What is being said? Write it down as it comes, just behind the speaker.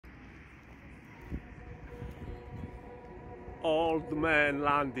Old Man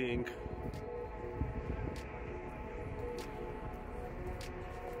Landing.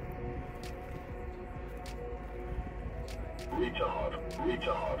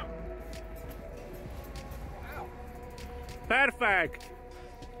 Retard. Perfect!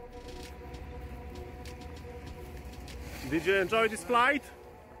 Did you enjoy this flight?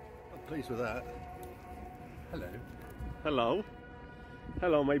 I'm pleased with that. Hello. Hello.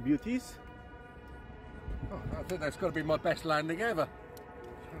 Hello, my beauties. Oh, I think that's got to be my best landing ever.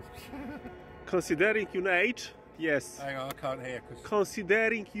 Considering your age, yes. Hang on, I can't hear.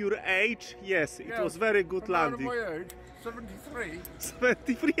 Considering your age, yes, it was very good landing. My age, 73.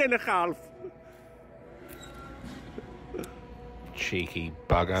 73 and a half. Cheeky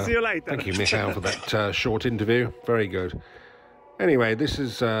bugger. See you later. Thank you, Michal, for that short interview. Very good. Anyway, this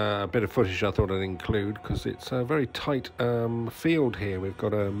is a bit of footage I thought I'd include because it's a very tight field here. We've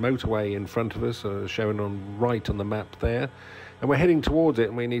got a motorway in front of us, shown on right on the map there, and we're heading towards it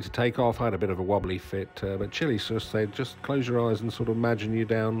and we need to take off. I had a bit of a wobbly fit, but Chili just said just close your eyes and sort of imagine you're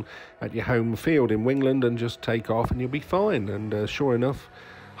down at your home field in Wingland and just take off and you'll be fine. And sure enough,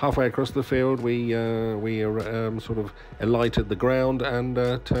 halfway across the field we sort of alighted the ground and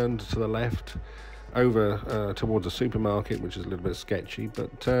turned to the left over towards a supermarket, which is a little bit sketchy,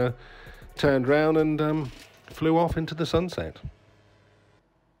 but turned round and flew off into the sunset.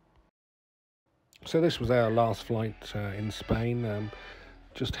 So this was our last flight in Spain,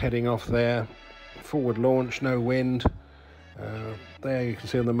 just heading off there, forward launch, no wind. There you can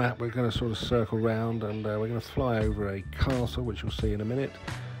see on the map we're going to sort of circle round and we're going to fly over a castle, which you'll see in a minute,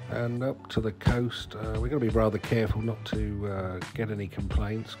 and up to the coast. We're going to be rather careful not to get any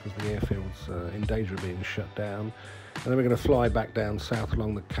complaints because the airfield's in danger of being shut down. And then we're going to fly back down south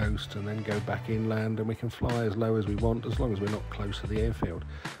along the coast and then go back inland, and we can fly as low as we want as long as we're not close to the airfield.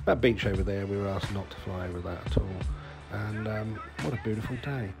 That beach over there, we were asked not to fly over that at all. And what a beautiful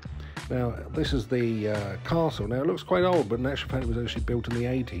day. Now, this is the castle. Now, it looks quite old, but in actual fact, it was actually built in the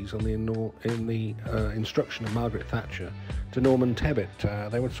 80s in the instruction of Margaret Thatcher to Norman Tebbit.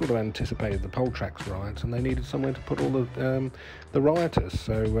 They were sort of anticipated the poll tax riots, and they needed somewhere to put all the rioters.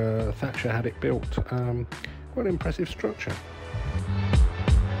 So Thatcher had it built. Quite an impressive structure.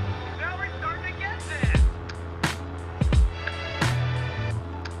 Now we're starting to get there.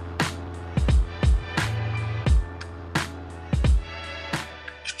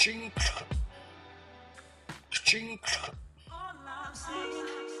 Chink. Chink.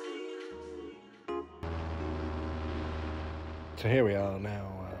 So here we are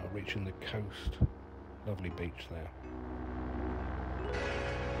now, reaching the coast. Lovely beach there.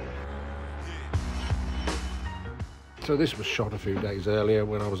 So this was shot a few days earlier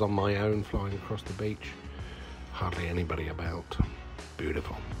when I was on my own flying across the beach. Hardly anybody about.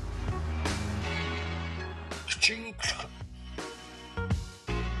 Beautiful. Chink.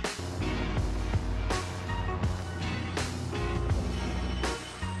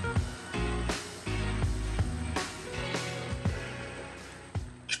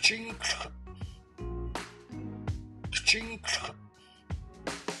 Chink. Chink.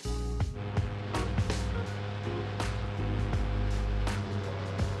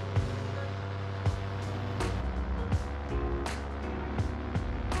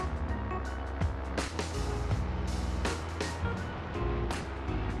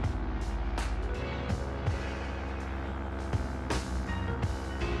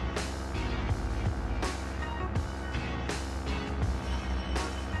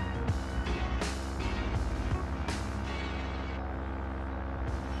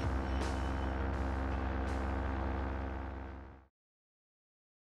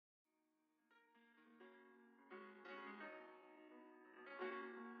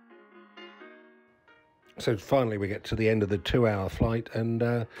 So finally we get to the end of the 2-hour flight and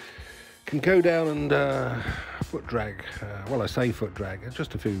can go down and foot drag. Well, I say foot drag,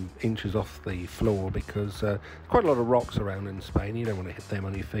 just a few inches off the floor because quite a lot of rocks around in Spain. You don't want to hit them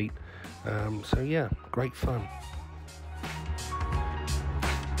on your feet. So yeah, great fun.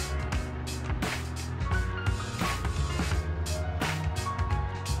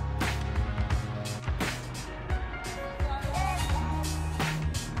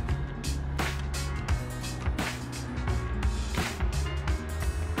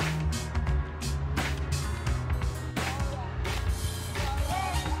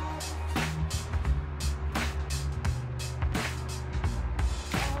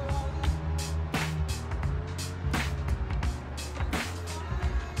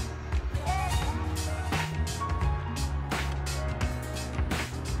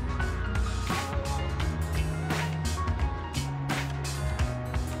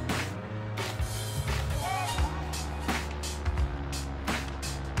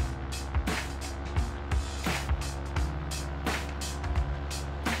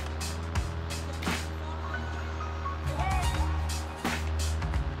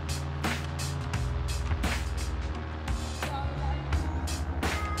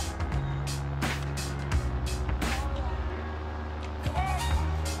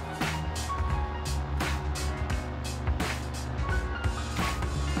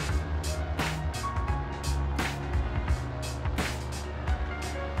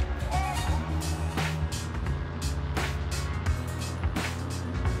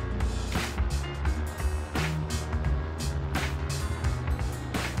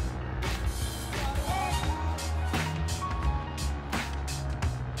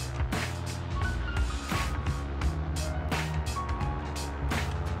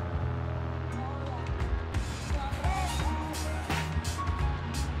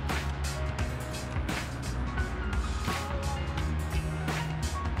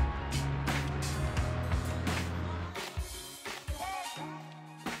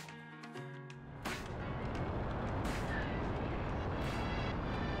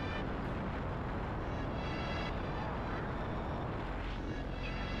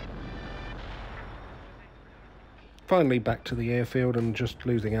 finally back to the airfield and just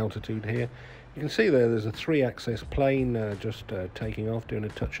losing altitude here. You can see there's a 3-axis plane just taking off, doing a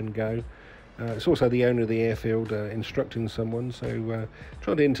touch and go. It's also the owner of the airfield instructing someone, so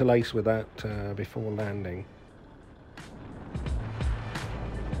trying to interlace with that before landing.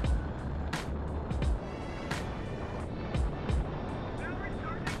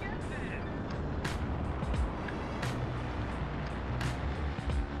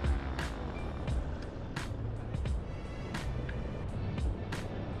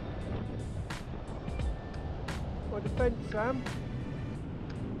 Defence, Sam.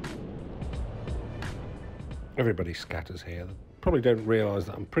 Everybody scatters here. They probably don't realise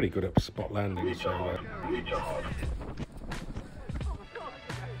that I'm pretty good at spot landing, so...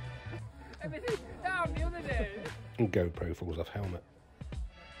 Everything down the other day. And GoPro falls off helmet.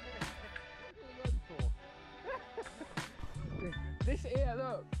 This here,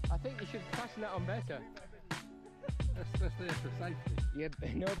 look. I think you should fasten that on better. That's there for safety. Yeah,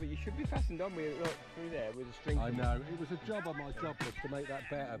 no, but you should be fastened on with it, look, through there with a string. I know. It was a job on my job list to make that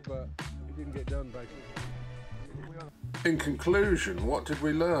better, but it didn't get done, basically. In conclusion, what did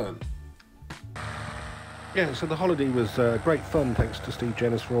we learn? Yeah, so the holiday was great fun, thanks to Steve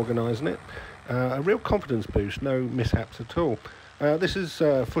Jennis for organising it. A real confidence boost, no mishaps at all. This is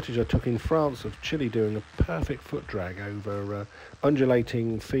footage I took in France of Chile doing a perfect foot drag over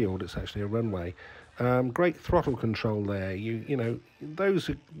undulating field. It's actually a runway. Great throttle control there. You know, those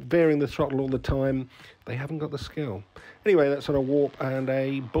who varying the throttle all the time, they haven't got the skill. Anyway, that's on a warp and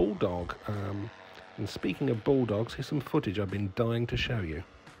a bulldog. And speaking of bulldogs, here's some footage I've been dying to show you.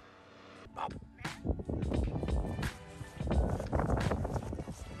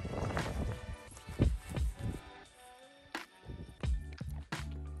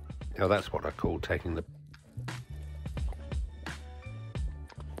 Now that's what I call taking the